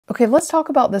Okay, let's talk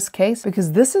about this case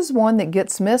because this is one that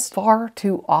gets missed far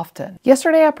too often.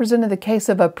 Yesterday, I presented the case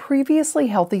of a previously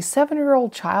healthy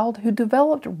 7-year-old child who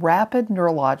developed rapid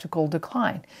neurological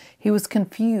decline. He was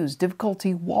confused,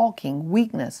 difficulty walking,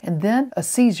 weakness, and then a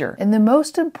seizure. And the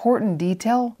most important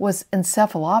detail was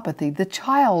encephalopathy. The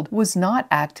child was not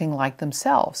acting like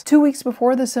themselves. 2 weeks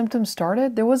before the symptoms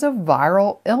started, there was a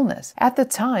viral illness. At the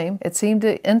time, it seemed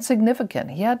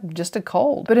insignificant. He had just a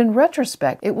cold. But in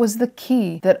retrospect, it was the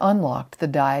key that unlocked the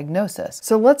diagnosis.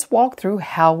 So let's walk through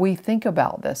how we think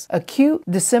about this. Acute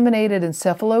Disseminated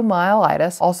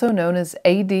Encephalomyelitis, also known as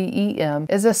ADEM,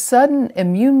 is a sudden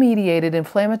immune-mediated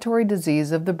inflammatory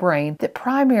disease of the brain that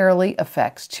primarily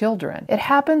affects children. It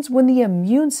happens when the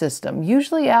immune system,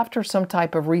 usually after some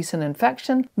type of recent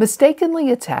infection,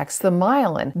 mistakenly attacks the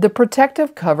myelin, the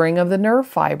protective covering of the nerve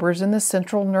fibers in the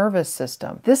central nervous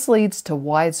system. This leads to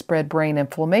widespread brain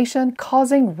inflammation,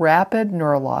 causing rapid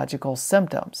neurological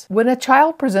symptoms. When a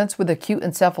child presents with acute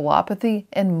encephalopathy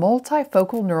and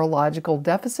multifocal neurological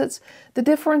deficits, the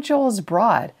differential is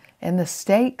broad and the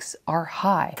stakes are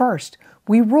high. First,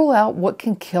 we rule out what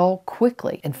can kill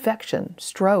quickly: infection,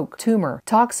 stroke, tumor,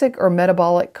 toxic or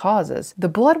metabolic causes. The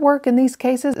blood work in these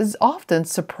cases is often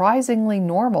surprisingly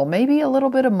normal, maybe a little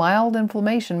bit of mild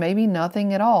inflammation, maybe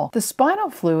nothing at all. The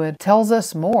spinal fluid tells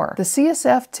us more. The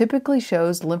CSF typically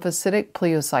shows lymphocytic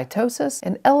pleocytosis,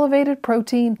 an elevated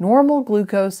protein, normal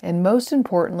glucose, and most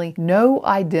importantly, no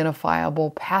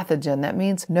identifiable pathogen. That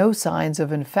means no signs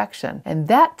of infection. And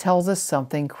that tells us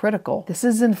something critical. This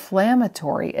is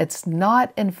inflammatory. It's not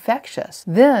infectious.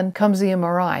 Then comes the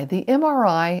MRI. The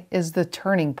MRI is the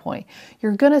turning point.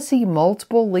 You're going to see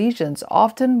multiple lesions,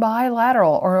 often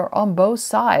bilateral or on both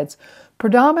sides,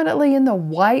 predominantly in the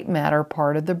white matter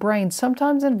part of the brain,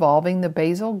 sometimes involving the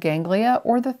basal ganglia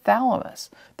or the thalamus.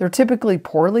 They're typically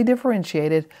poorly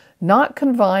differentiated, not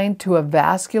confined to a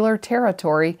vascular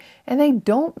territory, and they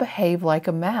don't behave like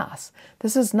a mass.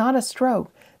 This is not a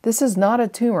stroke. This is not a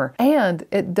tumor, and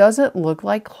it doesn't look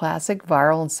like classic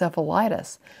viral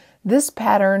encephalitis. This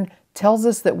pattern tells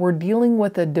us that we're dealing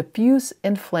with a diffuse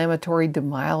inflammatory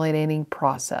demyelinating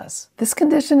process. This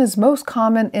condition is most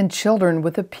common in children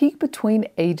with a peak between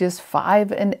ages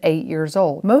 5 and 8 years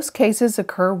old. Most cases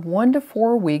occur 1 to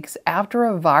 4 weeks after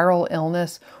a viral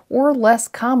illness or less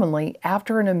commonly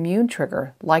after an immune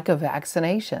trigger like a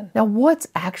vaccination. Now, what's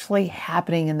actually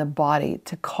happening in the body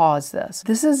to cause this?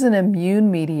 This is an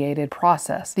immune-mediated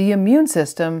process. The immune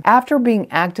system, after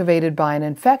being activated by an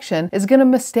infection, is going to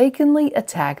mistakenly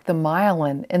attack the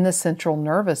myelin in the central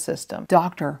nervous system.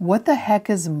 Doctor, what the heck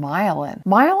is myelin?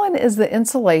 Myelin is the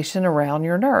insulation around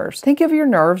your nerves. Think of your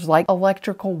nerves like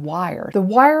electrical wire. The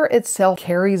wire itself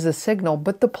carries a signal,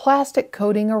 but the plastic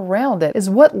coating around it is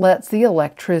what lets the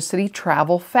electricity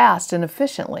travel fast and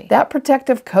efficiently. That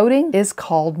protective coating is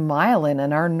called myelin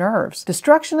in our nerves.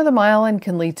 Destruction of the myelin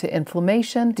can lead to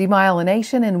inflammation,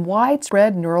 demyelination, and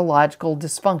widespread neurological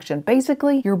dysfunction.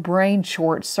 Basically, your brain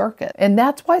short circuit. And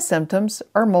that's why symptoms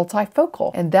are multifocal.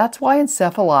 And that's why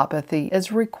encephalopathy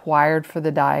is required for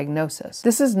the diagnosis.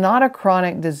 This is not a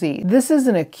chronic disease. This is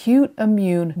an acute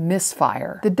immune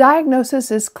misfire. The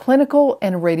diagnosis is clinical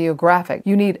and radiographic.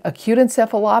 You need acute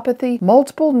encephalopathy,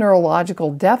 multiple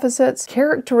neurological deficits,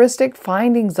 characteristic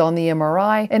findings on the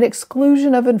MRI, and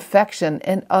exclusion of infection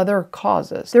and other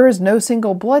causes. There is no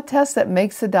single blood test that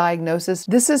makes the diagnosis.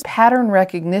 This is pattern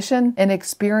recognition, and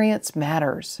experience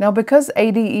matters. Now, because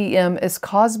ADEM is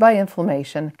caused by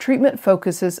inflammation, treatment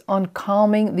focuses on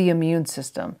calming the immune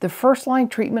system. The first-line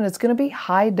treatment is going to be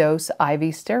high-dose IV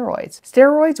steroids.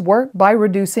 Steroids work by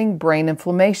reducing brain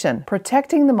inflammation,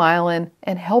 protecting the myelin,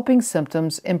 and helping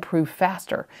symptoms improve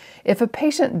faster. If a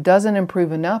patient doesn't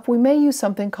improve enough, we may use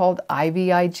something called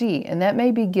IVIG, and that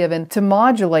may be given to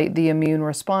modulate the immune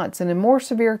response. And in more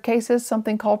severe cases,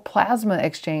 something called plasma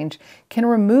exchange can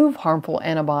remove harmful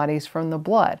antibodies from the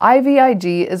blood.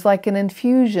 IVIG is like an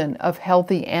infusion of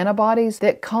healthy antibodies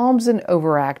that calms an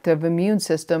overactive immune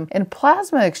system, and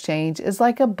plasma exchange is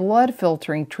like a blood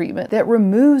filtering treatment that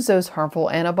removes those harmful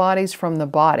antibodies from the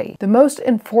body. The most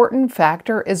important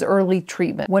factor is early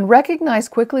treatment. When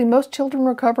recognized quickly, most children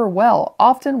recover well,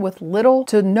 often with little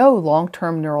to no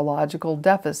long-term neurological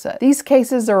deficit. These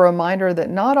cases are a reminder that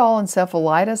not all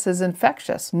encephalitis is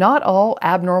infectious, not all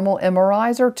abnormal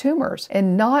MRIs are tumors,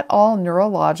 and not all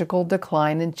neurological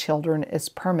decline in children is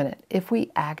permanent if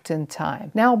we act in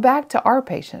time. Now back to our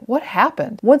patient. What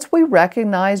happened? Once we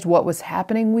recognized what was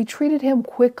happening, we treated him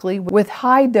quickly with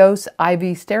high-dose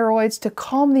IV steroids to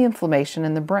calm the inflammation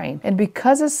in the brain. And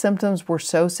because his symptoms were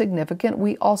so significant,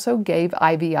 we also gave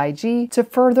IVIG to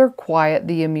further quiet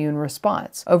the immune response.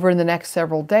 response. Over the next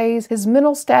several days, his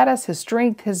mental status, his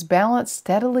strength, his balance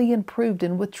steadily improved,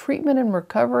 and with treatment and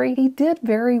recovery, he did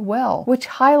very well, which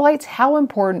highlights how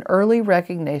important early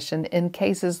recognition in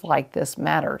cases like this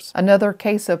matters. Another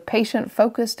case of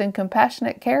patient-focused and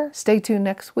compassionate care. Stay tuned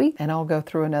next week, and I'll go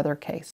through another case.